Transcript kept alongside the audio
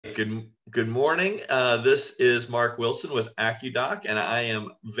Good morning. This is Mark Wilson with AccuDock, and I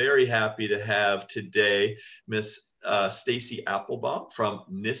am very happy to have today Miss Stacy Apfelbaum from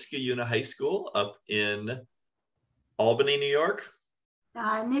Niskayuna High School up in Albany, New York.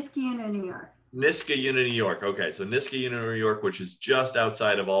 Niskayuna, New York. Niskayuna, New York. Okay, so Niskayuna, New York, which is just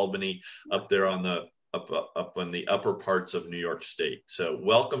outside of Albany, up there on the up on the upper parts of New York State. So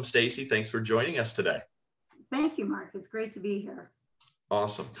welcome, Stacy. Thanks for joining us today. Thank you, Mark. It's great to be here.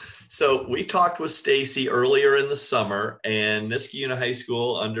 Awesome. So we talked with Stacy earlier in the summer, and Niskayuna High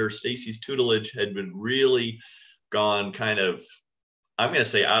School under Stacy's tutelage had been really gone kind of, I'm going to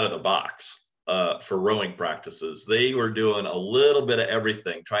say, out of the box for rowing practices. They were doing a little bit of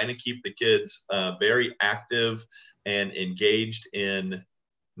everything, trying to keep the kids very active and engaged in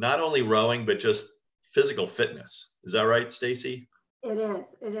not only rowing, but just physical fitness. Is that right, Stacy? It is.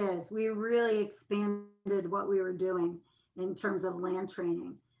 It is. We really expanded what we were doing in terms of land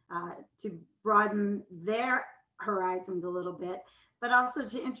training to broaden their horizons a little bit, but also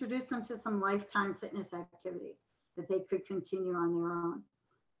to introduce them to some lifetime fitness activities that they could continue on their own.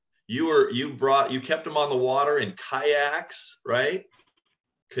 You kept them on the water in kayaks, right?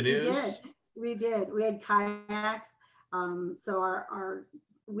 Canoes? We did. We had kayaks. So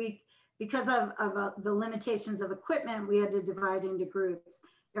because of the limitations of equipment, we had to divide into groups.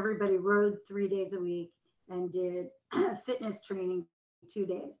 Everybody rowed 3 days a week and did fitness training 2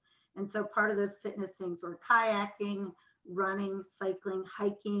 days. And so part of those fitness things were kayaking, running, cycling,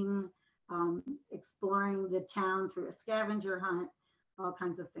 hiking, exploring the town through a scavenger hunt, all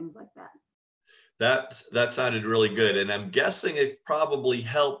kinds of things like that. That sounded really good. And I'm guessing it probably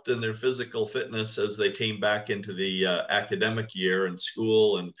helped in their physical fitness as they came back into the academic year and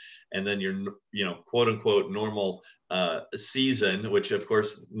school and then your, quote unquote, normal season, which of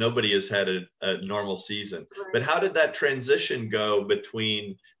course nobody has had a normal season. Right. But how did that transition go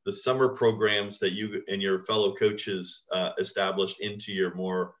between the summer programs that you and your fellow coaches established into your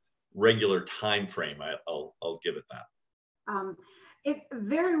more regular time frame? I'll give it that. It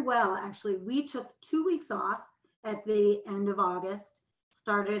very well, actually. We took 2 weeks off at the end of August,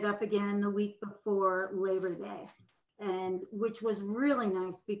 started up again the week before Labor Day, and which was really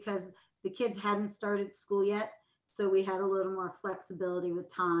nice because the kids hadn't started school yet. So we had a little more flexibility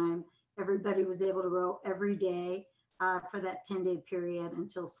with time. Everybody was able to row every day for that 10-day period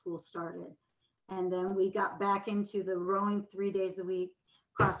until school started. And then we got back into the rowing 3 days a week,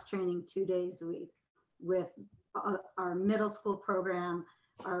 cross training 2 days a week with our middle school program,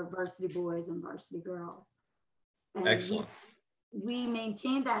 our varsity boys and varsity girls. And excellent. We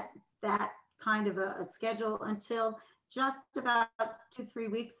maintained that kind of a schedule until just about 2-3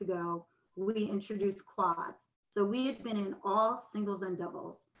 weeks ago, we introduced quads. So we had been in all singles and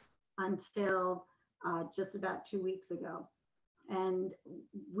doubles until just about 2 weeks ago. And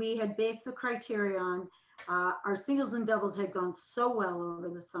we had based the criteria on our singles and doubles had gone so well over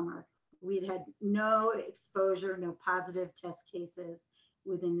the summer. We'd had no exposure, no positive test cases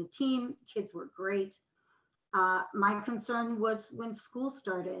within the team. Kids were great. My concern was when school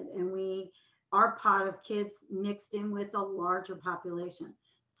started and our pot of kids mixed in with a larger population.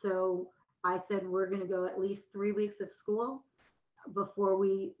 So I said, we're going to go at least 3 weeks of school before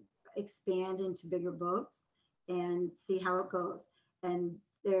we expand into bigger boats and see how it goes. And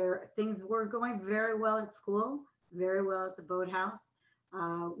things were going very well at school, very well at the boathouse.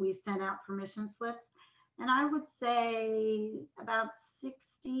 We sent out permission slips, and I would say about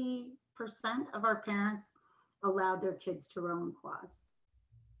 60% of our parents allowed their kids to row in quads.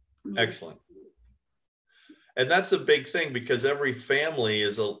 Excellent. And that's a big thing because every family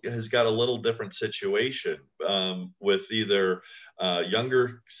has got a little different situation with either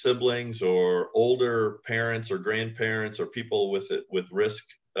younger siblings or older parents or grandparents or people with risk,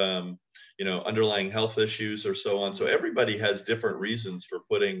 underlying health issues or so on. So everybody has different reasons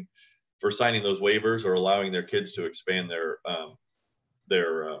for signing those waivers or allowing their kids to expand their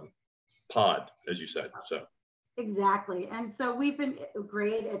pod, as you said. So exactly. And so we've been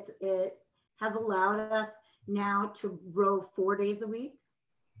great. It has allowed us now to row 4 days a week.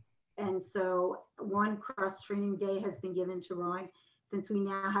 And so one cross training day has been given to rowing since we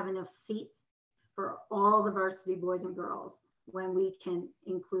now have enough seats for all the varsity boys and girls when we can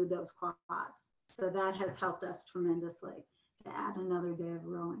include those quads. So that has helped us tremendously to add another day of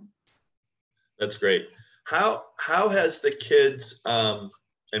rowing. That's great. How has the kids and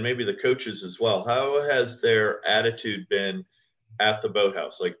maybe the coaches as well, how has their attitude been at the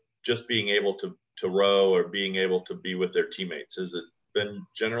boathouse? Like just being able to row or being able to be with their teammates? Has it been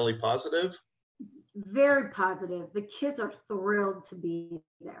generally positive? Very positive. The kids are thrilled to be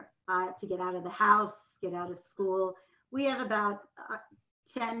there, to get out of the house, get out of school. We have about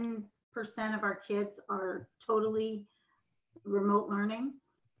 10% of our kids are totally remote learning.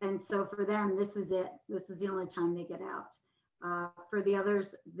 And so for them, this is it. This is the only time they get out. For the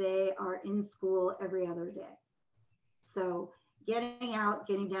others, they are in school every other day. So getting out,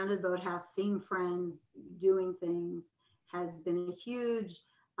 getting down to the boathouse, seeing friends, doing things has been a huge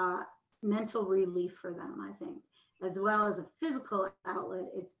mental relief for them, I think. As well as a physical outlet,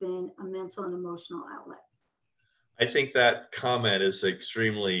 it's been a mental and emotional outlet. I think that comment is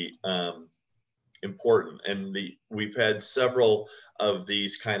extremely important. And we've had several of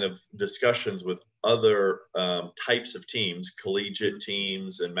these kind of discussions with other types of teams, collegiate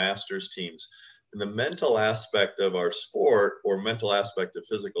teams and masters teams. And the mental aspect of our sport, or mental aspect of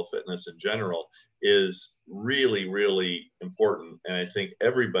physical fitness in general, is really, really important. And I think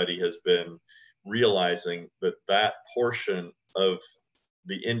everybody has been realizing that that portion of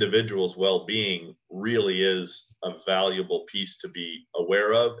the individual's well-being really is a valuable piece to be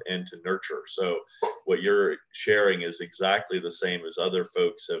aware of and to nurture. So what you're sharing is exactly the same as other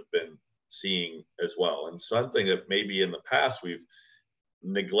folks have been seeing as well. And something that maybe in the past we've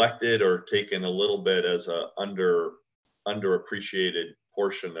neglected or taken a little bit as a underappreciated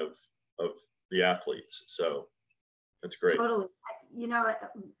portion of the athletes. So that's great. Totally. You know,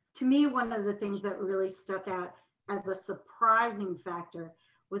 to me, one of the things that really stuck out as a surprising factor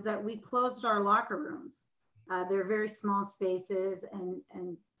was that we closed our locker rooms. They're very small spaces,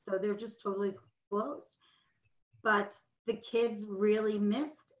 and so they're just totally closed. But the kids really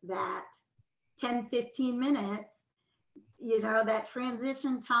missed that 10, 15 minutes, you know, that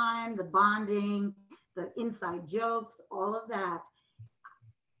transition time, the bonding, the inside jokes, all of that.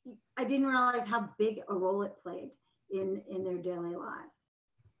 I didn't realize how big a role it played in their daily lives.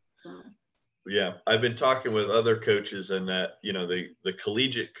 So. Yeah, I've been talking with other coaches, and that, you know, the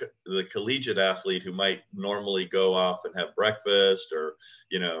collegiate athlete who might normally go off and have breakfast or,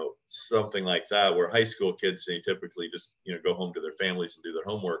 you know, something like that, where high school kids, they typically just, you know, go home to their families and do their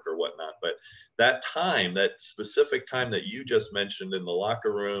homework or whatnot. But that time, that specific time that you just mentioned in the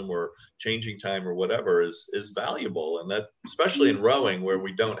locker room or changing time or whatever is valuable. And that, especially in rowing, where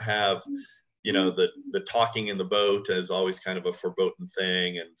we don't have, you know, the talking in the boat is always kind of a verboten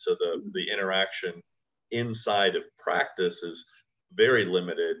thing. And so the interaction inside of practice is very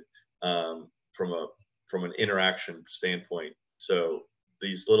limited from an interaction standpoint. So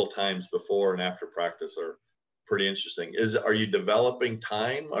these little times before and after practice are pretty interesting. Are you developing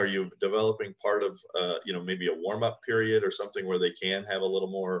time? Are you developing part of, you know, maybe a warm-up period or something where they can have a little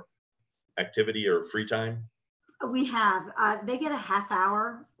more activity or free time? We have, they get a half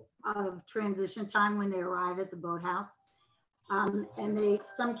hour of transition time when they arrive at the boathouse. And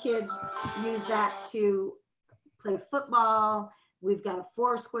some kids use that to play football. We've got a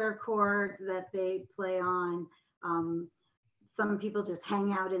 4-square court that they play on. Some people just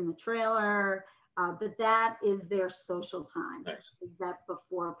hang out in the trailer, but that is their social time. Nice. Is that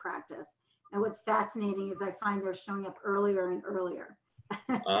before practice. And what's fascinating is I find they're showing up earlier and earlier.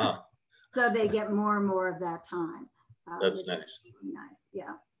 So they get more and more of that time. That's nice. Really nice,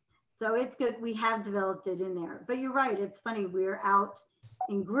 yeah. So it's good. We have developed it in there. But you're right. It's funny. We're out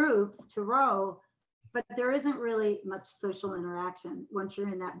in groups to row, but there isn't really much social interaction once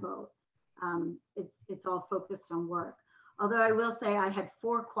you're in that boat. It's all focused on work. Although I will say I had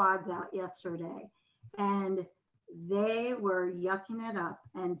 4 quads out yesterday, and they were yucking it up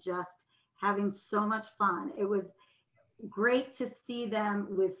and just having so much fun. It was great to see them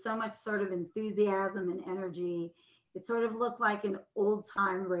with so much sort of enthusiasm and energy. It sort of looked like an old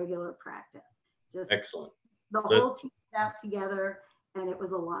time regular practice. Just excellent. The whole team out together, and it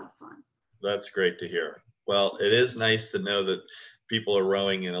was a lot of fun. That's great to hear. Well, it is nice to know that people are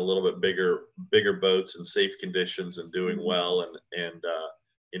rowing in a little bit bigger boats and safe conditions and doing well and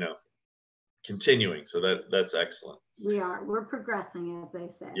you know, continuing. So that's excellent. We're progressing, as they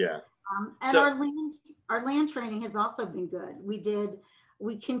say. Yeah. And so, our land training has also been good.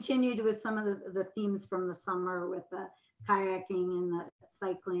 We continued with some of the themes from the summer with the kayaking and the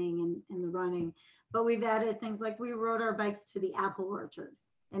cycling and the running, but we've added things like we rode our bikes to the apple orchard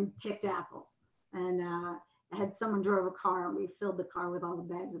and picked apples, and had someone drove a car and we filled the car with all the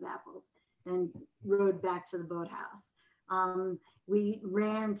bags of apples and rode back to the boathouse. We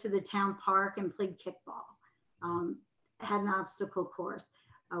ran to the town park and played kickball, had an obstacle course.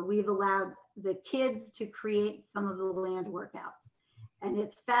 We've allowed the kids to create some of the land workouts. And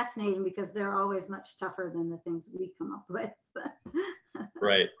it's fascinating because they're always much tougher than the things we come up with.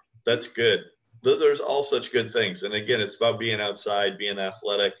 Right. That's good. Those are all such good things. And again, it's about being outside, being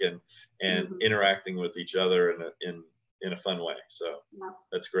athletic and interacting with each other in a fun way. So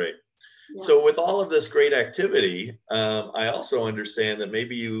that's great. Yeah. So with all of this great activity, I also understand that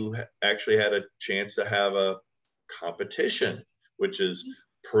maybe you actually had a chance to have a competition, which is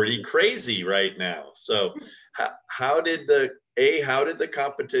pretty crazy right now. So how did the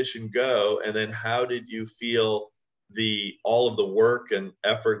competition go? And then how did you feel all of the work and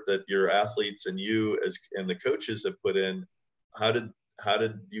effort that your athletes and you and the coaches have put in? How did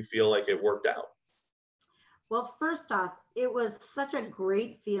you feel like it worked out? Well, first off, it was such a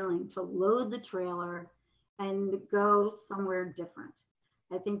great feeling to load the trailer and go somewhere different.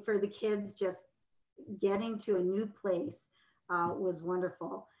 I think for the kids, just getting to a new place was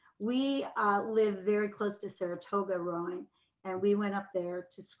wonderful. We live very close to Saratoga rowing, and we went up there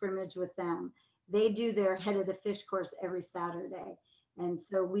to scrimmage with them. They do their head of the fish course every Saturday. And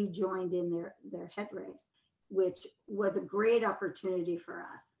so we joined in their head race, which was a great opportunity for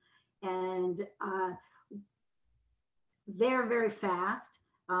us. And they're very fast.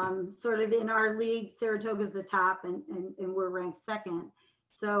 Sort of in our league, Saratoga's the top, and we're ranked second.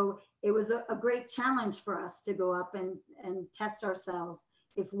 So it was a great challenge for us to go up and test ourselves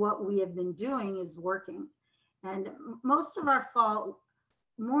if what we have been doing is working. And most of our fall,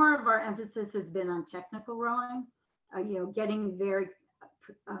 more of our emphasis has been on technical rowing, getting very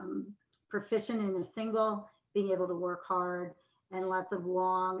proficient in a single, being able to work hard, and lots of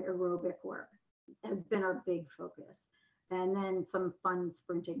long aerobic work has been our big focus. And then some fun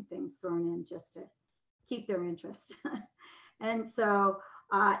sprinting things thrown in just to keep their interest. And so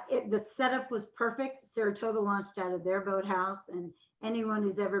the setup was perfect. Saratoga launched out of their boathouse, and anyone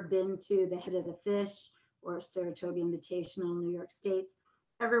who's ever been to the Head of the Fish or Saratoga Invitational in New York State,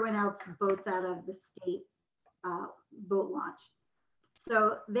 everyone else boats out of the state boat launch.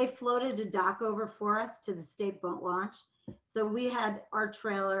 So they floated a dock over for us to the state boat launch. So we had our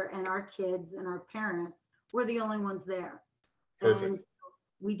trailer, and our kids and our parents were the only ones there. Perfect. And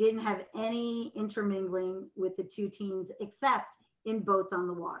we didn't have any intermingling with the two teams except in boats on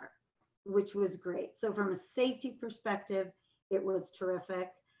the water, which was great. So from a safety perspective, it was terrific.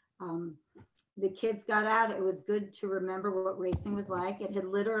 The kids got out. It was good to remember what racing was like. It had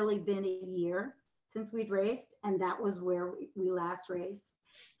literally been a year since we'd raced, and that was where we last raced.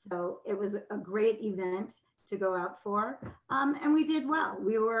 So it was a great event to go out for. And we did well.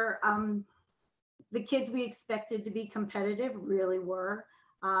 We were, the kids we expected to be competitive really were.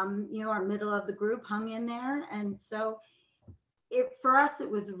 Our middle of the group hung in there. And so for us, it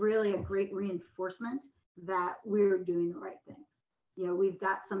was really a great reinforcement that we were doing the right things. We've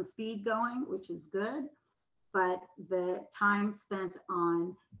got some speed going, which is good, but the time spent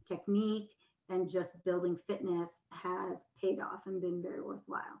on technique and just building fitness has paid off and been very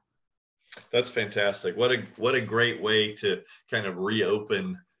worthwhile. That's fantastic. What a great way to kind of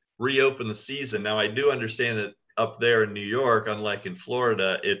reopen the season. Now, I do understand that up there in New York, unlike in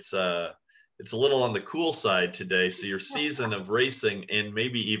Florida, it's a little on the cool side today. So your season of racing and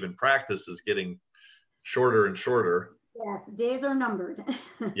maybe even practice is getting shorter and shorter. Yes, days are numbered.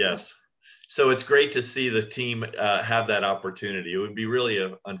 Yes. So it's great to see the team have that opportunity. It would be really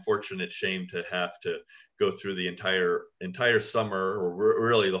an unfortunate shame to have to go through the entire summer, or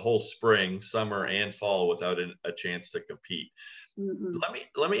really the whole spring, summer, and fall without a chance to compete. Mm-hmm.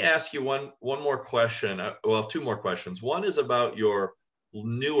 Let me ask you one more question. Well, two more questions. One is about your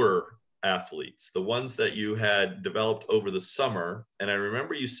newer athletes, the ones that you had developed over the summer. And I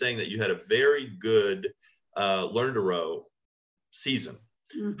remember you saying that you had a very good learn to row season.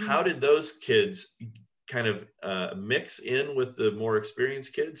 Mm-hmm. How did those kids kind of mix in with the more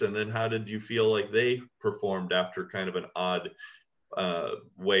experienced kids? And then how did you feel like they performed after kind of an odd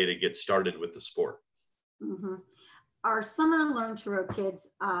way to get started with the sport? Mm-hmm. Our summer learn to row kids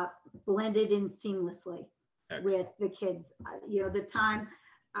blended in seamlessly. Excellent. With the kids. The time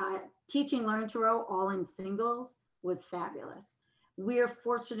teaching learn to row all in singles was fabulous. We are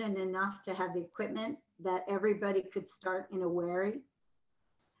fortunate enough to have the equipment that everybody could start in a wherry,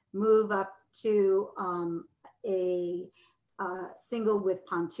 move up to a single with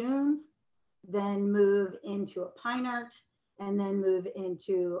pontoons, then move into a pine art, and then move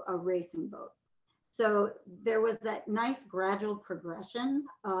into a racing boat. So there was that nice gradual progression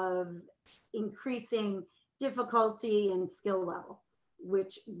of increasing difficulty and skill level,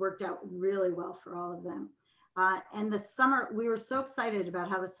 which worked out really well for all of them. And the summer, we were so excited about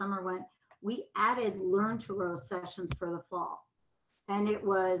how the summer went. We added learn to row sessions for the fall. And it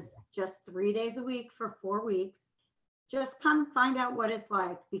was just 3 days a week for 4 weeks. Just come find out what it's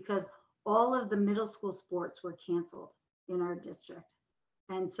like, because all of the middle school sports were canceled in our district.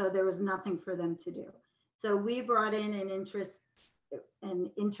 And so there was nothing for them to do. So we brought in an interested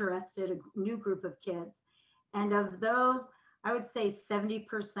a new group of kids. And of those, I would say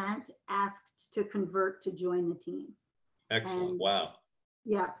 70% asked to convert to join the team. Excellent. And Wow.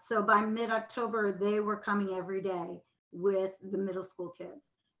 yeah, so by mid-October, they were coming every day with the middle school kids.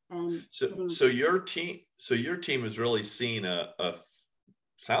 And So your team has really seen a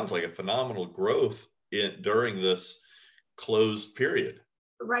sounds like a phenomenal growth during this closed period.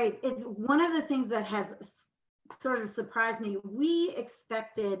 right. One of the things that has sort of surprised me, we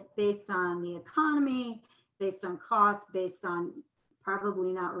expected, based on the economy, based on costs, based on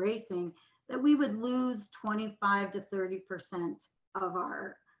probably not racing, that we would lose 25 to 30% of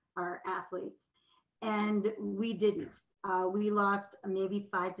our athletes. And we didn't. We lost maybe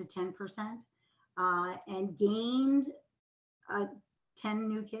 5 to 10% and gained 10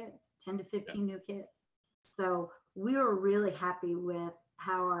 new kids, 10 to 15 new kids. So we were really happy with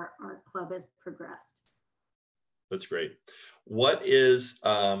how our club has progressed. That's great. What is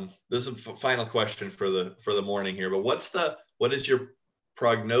this is a final question for the morning here, but what is your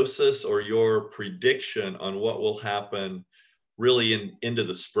prognosis or your prediction on what will happen really into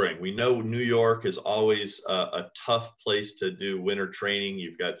the spring? We know New York is always a tough place to do winter training.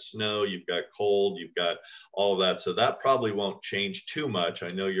 You've got snow, you've got cold, you've got all of that. So that probably won't change too much. I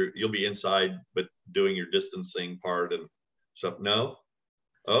know you'll be inside, but doing your distancing part and stuff. No?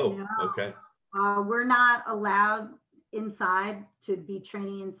 Oh, No. okay. We're not allowed inside to be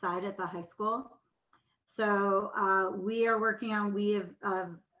training inside at the high school. So we are working on, we have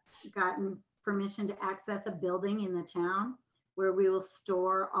gotten permission to access a building in the town where we will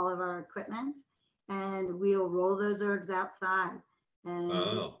store all of our equipment, and we'll roll those ergs outside and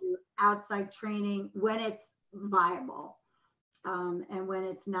do outside training when it's viable. And when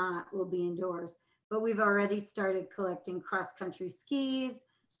it's not, we'll be indoors. But we've already started collecting cross-country skis,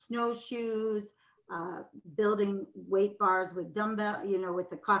 snowshoes, building weight bars with dumbbell, with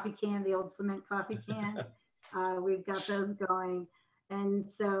the coffee can, the old cement coffee can. We've got those going. And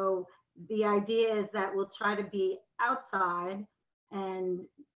so the idea is that we'll try to be outside and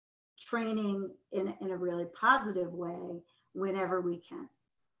training in a really positive way whenever we can.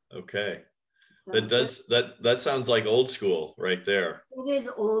 Okay. So that sounds like old school right there. It is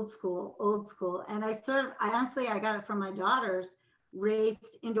old school. And I honestly, I got it from my daughters,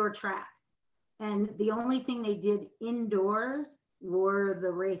 raced indoor track. And the only thing they did indoors were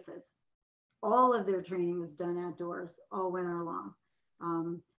the races. All of their training was done outdoors all winter long.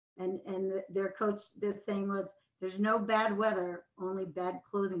 And their coach, the saying was, there's no bad weather, only bad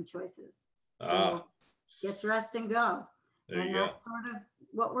clothing choices. So get dressed and go. And that's sort of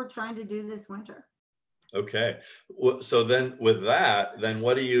what we're trying to do this winter. Okay. So then with that, then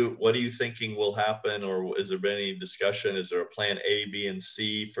what are you thinking will happen, or is there been any discussion? Is there a plan A, B, and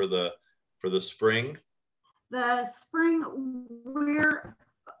C for the spring? The spring,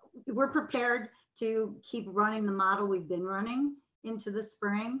 we're prepared to keep running the model we've been running into the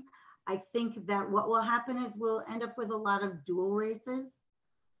spring. I think that what will happen is we'll end up with a lot of dual races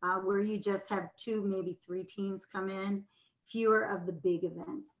where you just have 2, maybe 3 teams come in, fewer of the big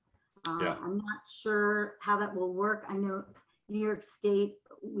events. I'm not sure how that will work. I know New York State,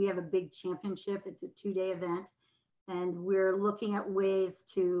 we have a big championship. It's a 2-day event, and we're looking at ways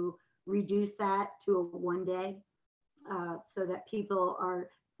to reduce that to a 1-day so that people are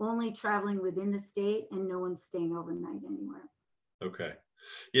only traveling within the state and no one's staying overnight anywhere. Okay.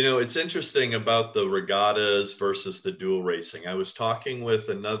 It's interesting about the regattas versus the dual racing. I was talking with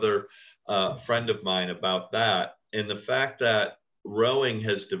another friend of mine about that, and the fact that rowing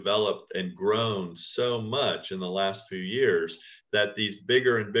has developed and grown so much in the last few years that these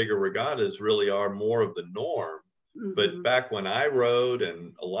bigger and bigger regattas really are more of the norm. Mm-hmm. But back when I rode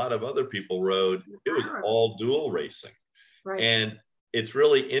and a lot of other people rode, it was all dual racing. Right. And it's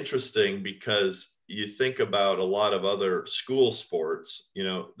really interesting because you think about a lot of other school sports,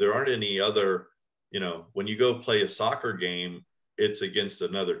 there aren't any other, when you go play a soccer game, it's against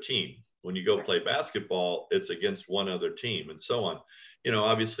another team. When you go play basketball, it's against one other team, and so on.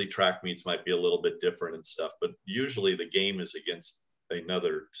 Obviously track meets might be a little bit different and stuff, but usually the game is against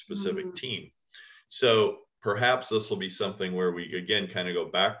another specific team. So perhaps this will be something where we, again, kind of go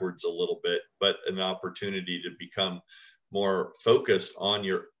backwards a little bit, but an opportunity to become more focused on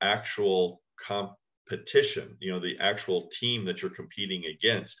your actual competition, the actual team that you're competing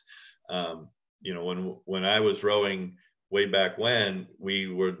against. When I was rowing way back when,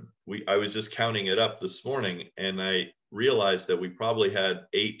 I was just counting it up this morning, and I realized that we probably had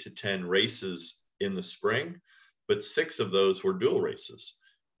 8 to 10 races in the spring, but 6 of those were dual races.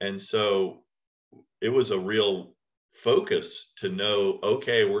 And so it was a real focus to know,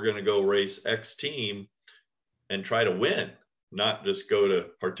 okay, we're going to go race X team and try to win. not just go to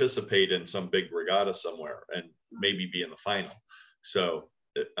participate in some big regatta somewhere and maybe be in the final. So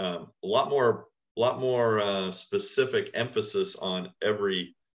a lot more specific emphasis on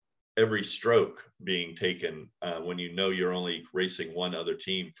every stroke being taken when you know you're only racing one other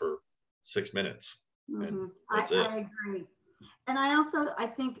team for 6 minutes. And that's it. I agree. And I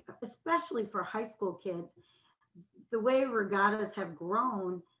think, especially for high school kids, the way regattas have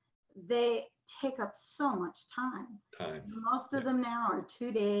grown, they take up so much time. Most of them now are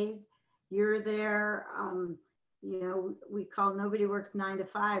 2 days. You're there. We call nobody works 9 to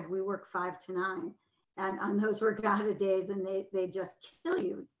 5. We work 5 to 9. And on those regatta days, and they just kill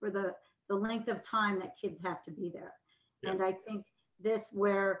you for the length of time that kids have to be there. Yeah. And I think this,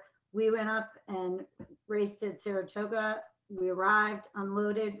 where we went up and raced at Saratoga, we arrived,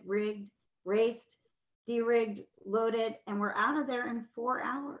 unloaded, rigged, raced, de-rigged, loaded, and we're out of there in 4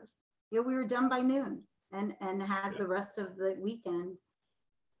 hours. We were done by noon and had the rest of the weekend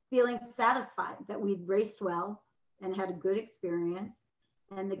feeling satisfied that we'd raced well and had a good experience,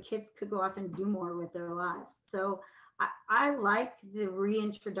 and the kids could go off and do more with their lives. So I like the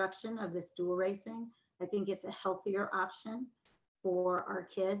reintroduction of this dual racing. I think it's a healthier option for our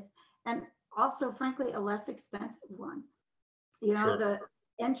kids, and also, frankly, a less expensive one. Sure. The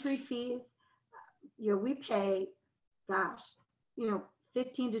entry fees, we pay, $15,000 to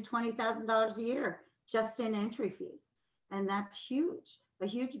 $20,000 a year just in entry fees, and that's huge, a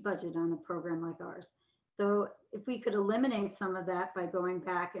huge budget on a program like ours. So if we could eliminate some of that by going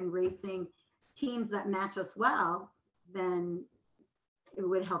back and racing teams that match us well, then it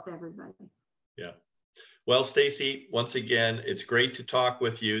would help everybody. Yeah. Well, Stacy, once again, it's great to talk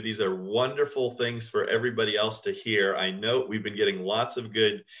with you. These are wonderful things for everybody else to hear. I know we've been getting lots of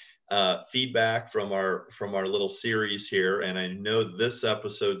good feedback from our little series here, and I know this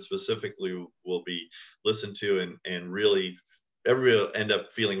episode specifically will be listened to, and really everybody will end up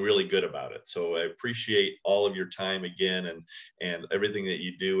feeling really good about it. So I appreciate all of your time again, and everything that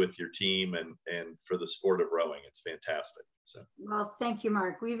you do with your team and for the sport of rowing. It's fantastic. So, well, thank you,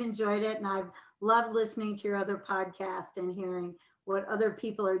 Mark. We've enjoyed it, and I've loved listening to your other podcast and hearing what other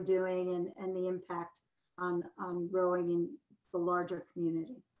people are doing and the impact on rowing in the larger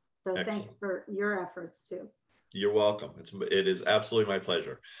community. So excellent. Thanks for your efforts too. You're welcome. It is absolutely my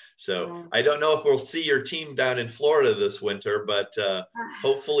pleasure. So I don't know if we'll see your team down in Florida this winter, but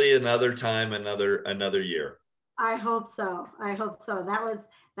hopefully another time, another year. I hope so.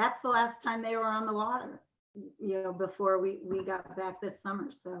 That's the last time they were on the water, before we got back this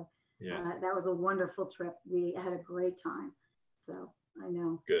summer. So that was a wonderful trip. We had a great time. So I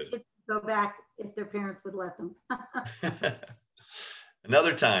know. Good. Kids go back if their parents would let them.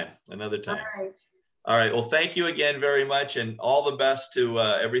 Another time. All right. Well, thank you again very much, and all the best to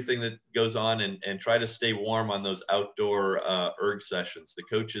everything that goes on, and try to stay warm on those outdoor erg sessions.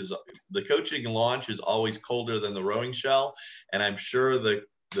 The coaching launch is always colder than the rowing shell, and I'm sure the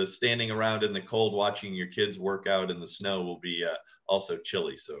standing around in the cold watching your kids work out in the snow will be also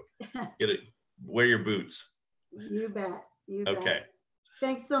chilly. So wear your boots. You bet. Okay.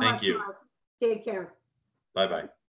 Thanks so much, you. Mark. Take care. Bye-bye.